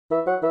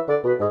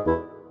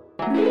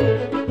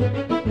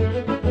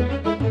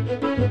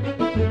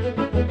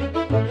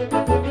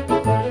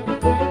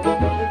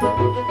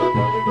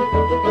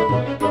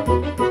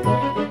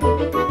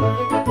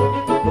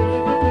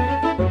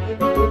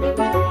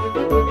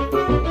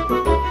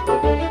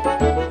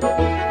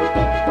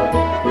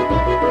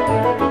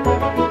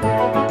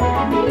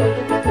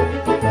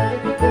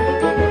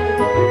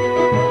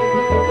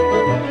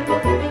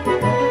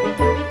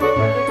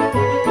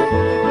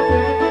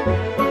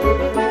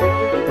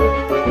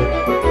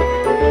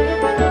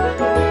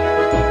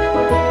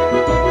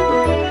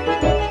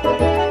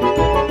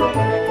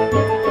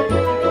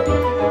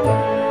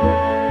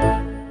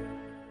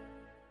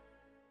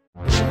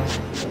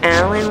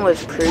Alan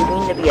was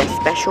proving to be a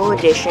special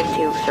addition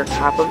to Sir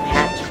Topham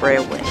Hatt's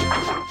railway.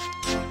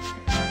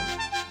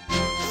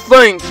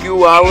 Thank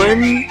you,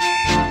 Alan.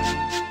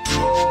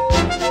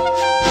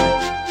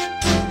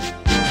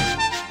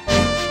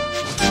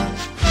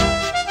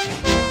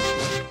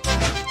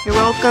 You're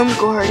welcome,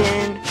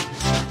 Gordon.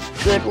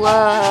 Good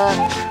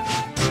luck.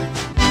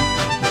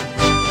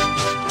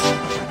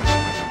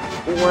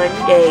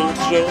 One day,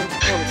 James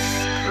comes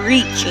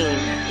screeching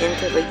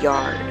into the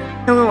yard.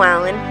 Hello,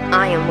 Alan.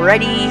 I am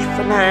ready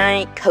for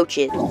my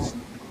coaches.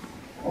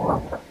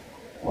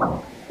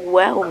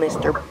 Well,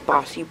 Mr.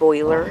 Bossy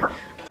Boiler,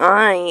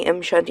 I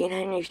am shunting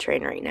Henry's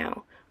train right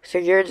now, so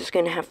you're just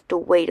gonna have to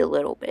wait a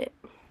little bit.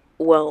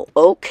 Well,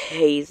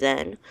 okay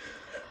then.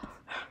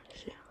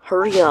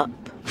 Hurry up.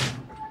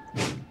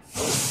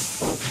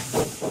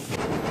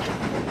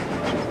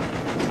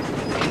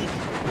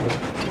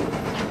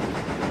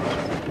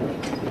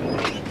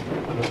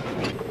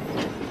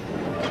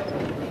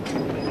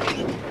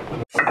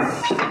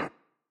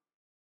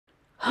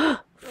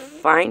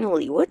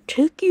 Finally, what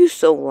took you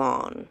so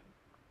long?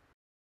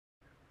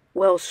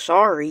 Well,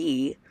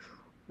 sorry,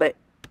 but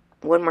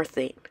one more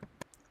thing.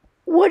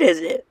 What is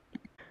it?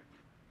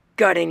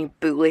 Got any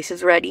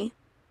bootlaces ready?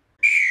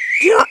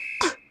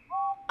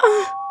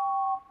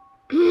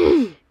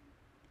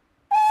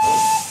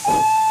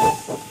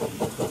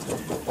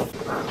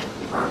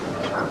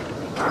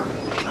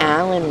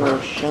 Alan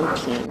was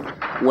shunting.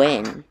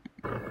 When?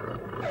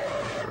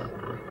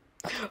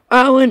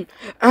 Alan!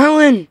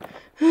 Alan!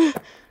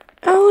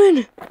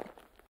 Alan!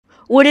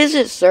 What is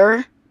it,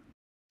 sir?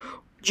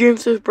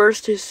 James has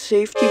burst his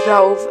safety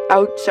valve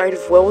outside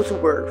of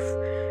Wellsworth,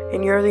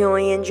 and you're the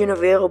only engine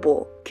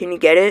available. Can you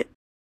get it?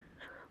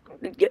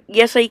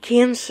 Yes, I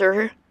can,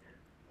 sir.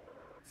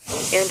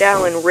 And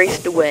Alan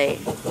raced away.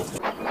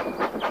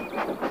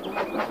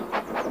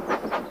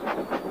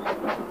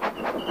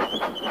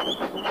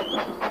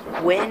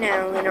 When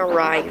Alan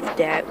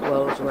arrived at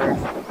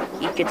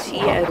Wellsworth, he could see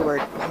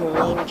Edward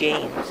pulling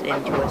James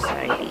into a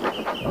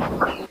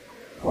siding.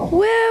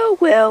 Well,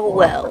 well,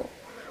 well.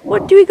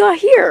 What do we got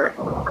here?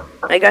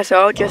 I guess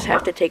I'll just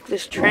have to take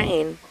this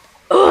train.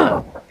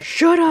 Ugh!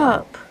 Shut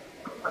up!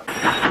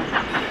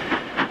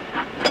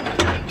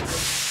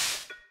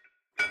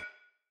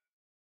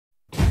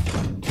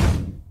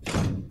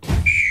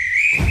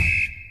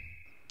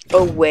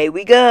 Away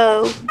we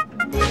go!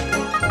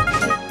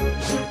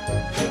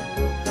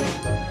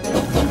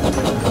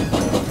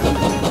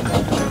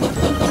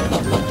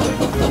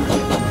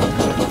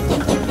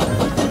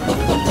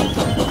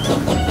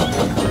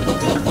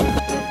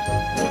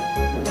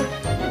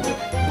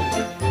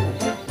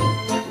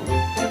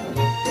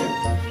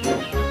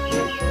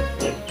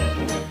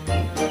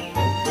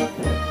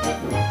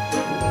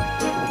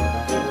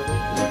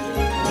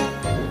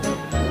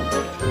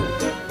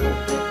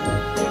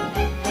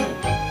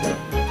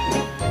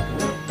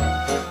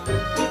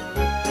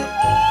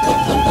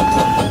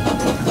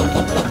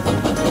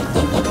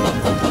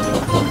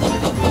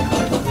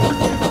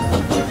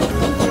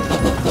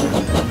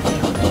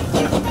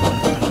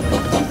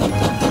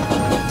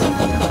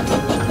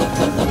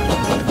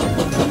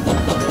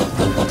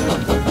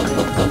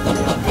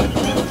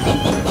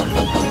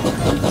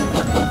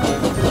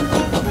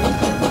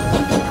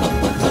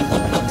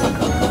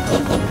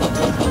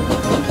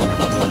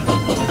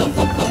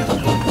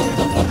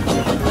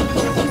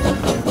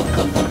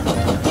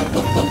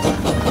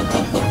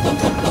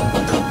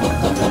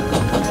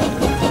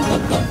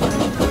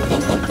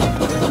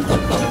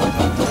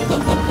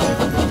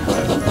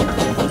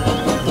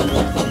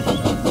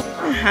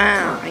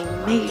 I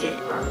made it.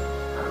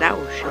 That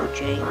will show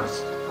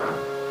James.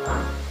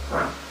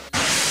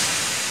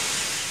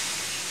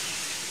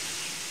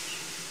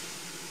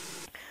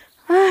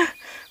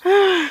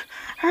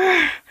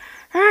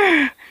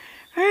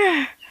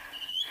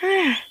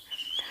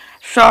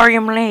 Sorry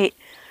I'm late.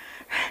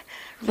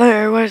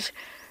 There was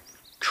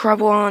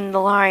trouble on the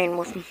line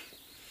with...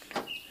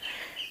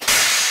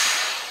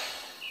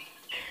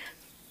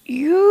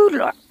 You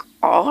look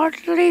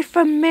oddly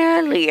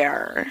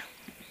familiar.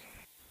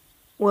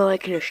 Well, I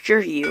can assure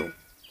you,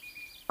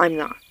 I'm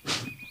not.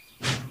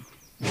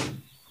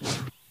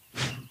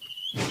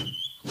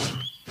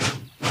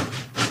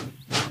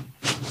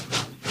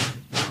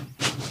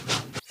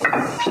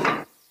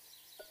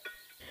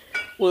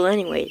 Well,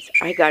 anyways,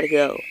 I gotta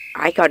go.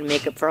 I gotta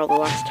make up for all the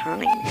lost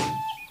time.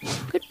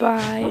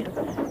 Goodbye.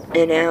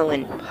 And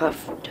Alan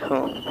puffed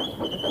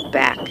home,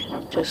 back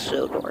to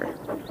Sodor.